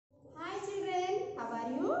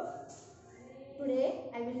Today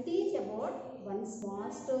I will teach about one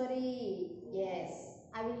small story. Yes,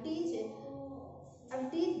 I will teach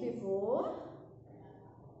before.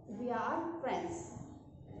 We are friends.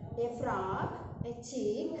 A frog, a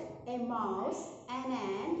chick, a mouse, an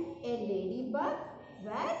ant, a ladybug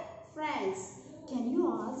were friends. Can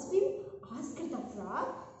you ask him? Ask the frog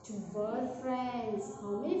to were friends.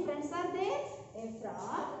 How many friends are there? A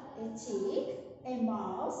frog, a chick, a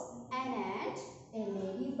mouse, an ant, a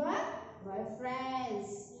ladybug were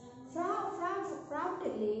friends. Frog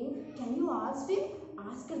telling, can you ask him?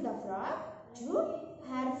 Ask the frog to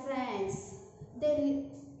her friends.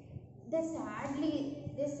 They sadly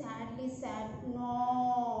said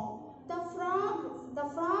no. The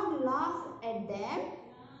frog laughed at them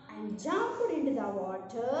and jumped into the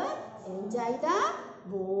water. Enjoy the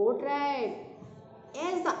boat ride.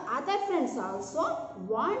 As the other friends also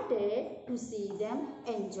wanted to see them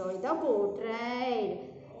enjoy the boat ride.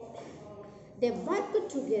 They worked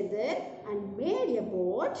together and made a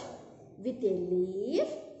boat with a leaf,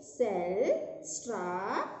 shell,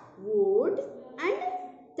 straw, wood and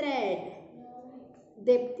thread.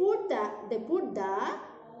 They put the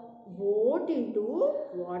boat into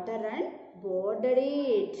water and boarded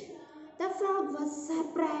it. The frog was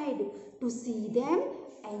surprised to see them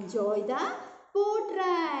enjoy the boat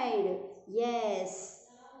ride. Yes.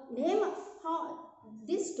 Name how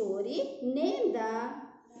this story. Name the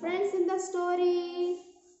friends in the story.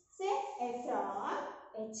 Say a frog,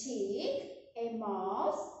 a chick, a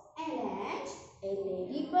mouse, an ant, a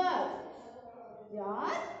ladybug. We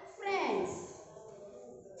are friends.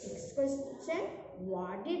 Next question.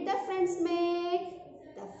 What did the friends make?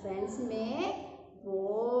 The friends make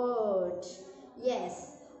boat.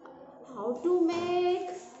 Yes. How to make?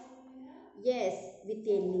 Yes, with a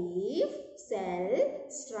leaf, shell,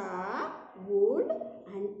 straw, wood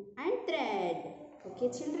and thread.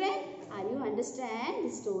 Okay children, are you understand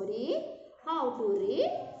the story? How to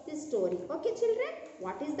read this story? Okay children,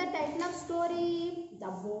 what is the title of story? The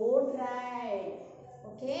boat ride.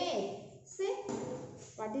 Okay, see,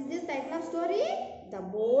 what is this title of story? The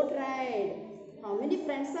boat ride. How many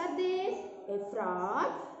friends are there? A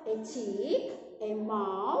frog, a chick, a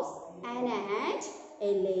mouse, an ant, a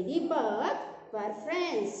ladybug were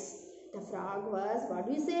friends. The frog was, what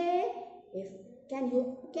do you say? If can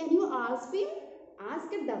you ask him?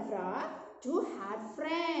 Ask the frog to have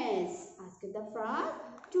friends. Ask the frog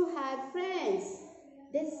to have friends.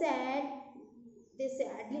 They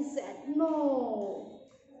sadly said no.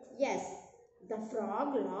 Yes, the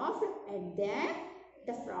frog laughed at them.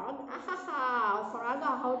 The frog, frog,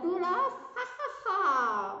 how to laugh?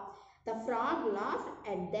 The frog laughed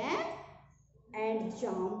at them and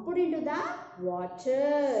jumped into the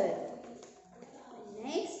water.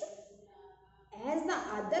 Next, as the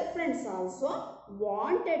other friends also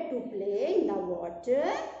wanted to play in the water,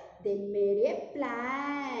 they made a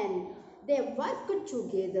plan. They worked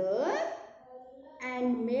together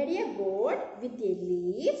and made a boat with a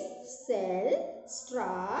leaves, shell,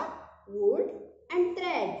 straw, wood and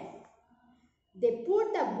thread. They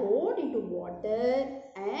put the boat into water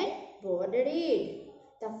and boarded it.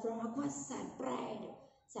 The frog was surprised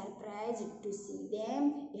to see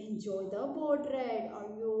them enjoy the boat ride. Oh,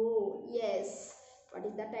 you, yes. What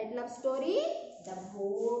is the title of story? The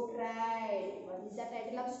boat ride. What is the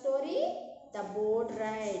title of story? The boat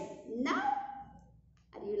ride. Now,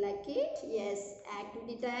 are you like it? Yes,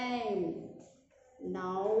 activity time.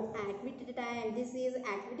 Now, activity time. This is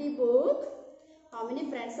activity book. How many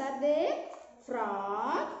friends are there?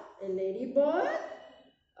 Frog, a ladybug,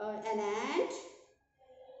 an ant.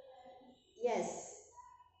 Yes.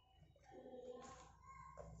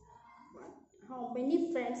 How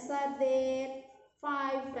many friends are there?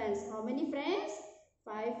 5 friends. How many friends?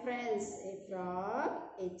 5 friends. A frog,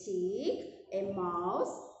 a chick, a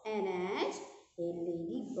mouse, an ant, a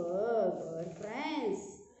ladybug. Are friends.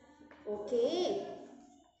 Okay.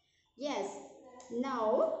 Yes.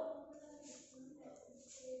 Now,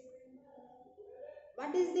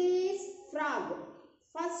 what is this? Frog.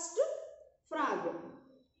 First frog.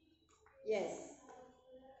 Yes.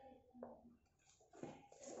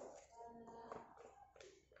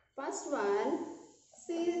 First one.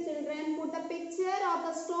 See children, put the picture of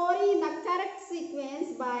the story in the correct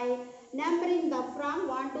sequence by numbering the from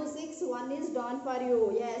 1 to 6. 1 is done for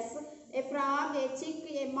you. Yes. A frog, a chick,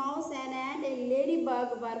 a mouse, an ant, a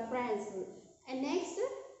ladybug were friends. And next,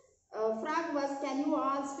 frog was, can you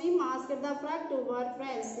ask him? Ask the frog to were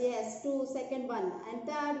friends. Yes, 2, second one. And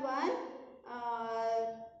third one,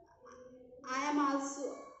 I am also,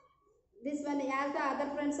 this one, as the other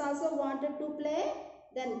friends also wanted to play.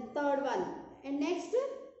 Then third one. And next,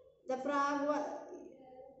 the frog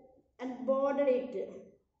and bordered it.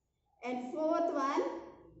 And fourth one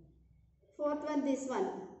this one.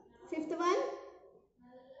 Fifth one,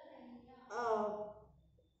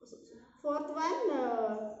 fourth one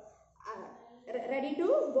ready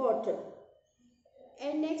to vote.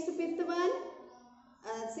 And next fifth one,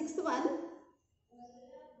 sixth one,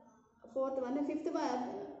 fourth one, fifth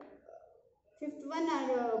one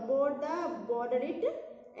bordered it.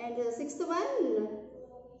 And sixth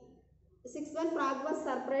one frog was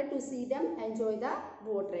surprised to see them enjoy the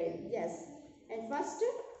boat ride. Yes. And first,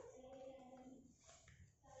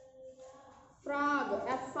 frog,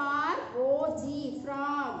 F-R-O-G,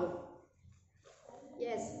 frog.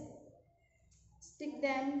 Yes. Stick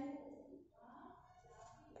them.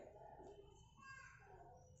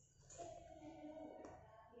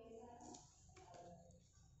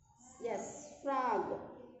 Yes, frog,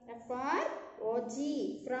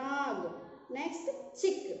 F-R-O-G, frog. Next,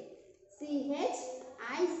 chick,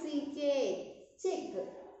 C-H-I-C-K, chick,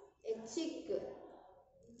 a chick.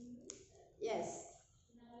 Yes,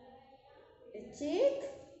 a chick.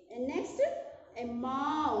 And next, a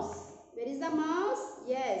mouse. Where is the mouse?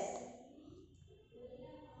 Yes,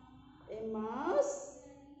 a mouse.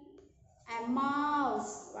 A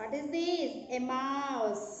mouse. What is this? A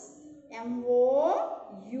mouse.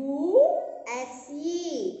 M-O-U-S-E.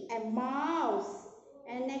 A mouse.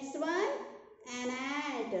 And next one, an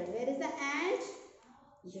ant. Where is the ant?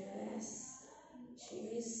 Yes, she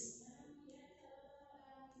is.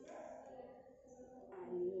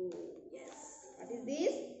 Yes. What is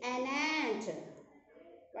this? An ant.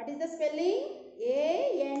 What is the spelling?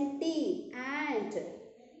 A-N-T. Ant.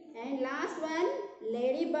 And last one,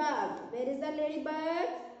 ladybug. Where is the ladybug?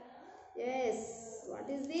 Yes. What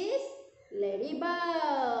is this?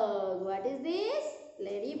 Ladybug. What is this?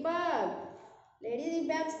 Ladybug.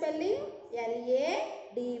 Ladybug spelling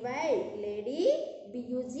L-A-D-Y. Lady,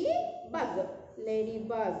 B-U-G, bug.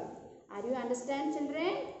 Ladybug. Are you understand,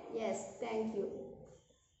 children? Yes. Thank you.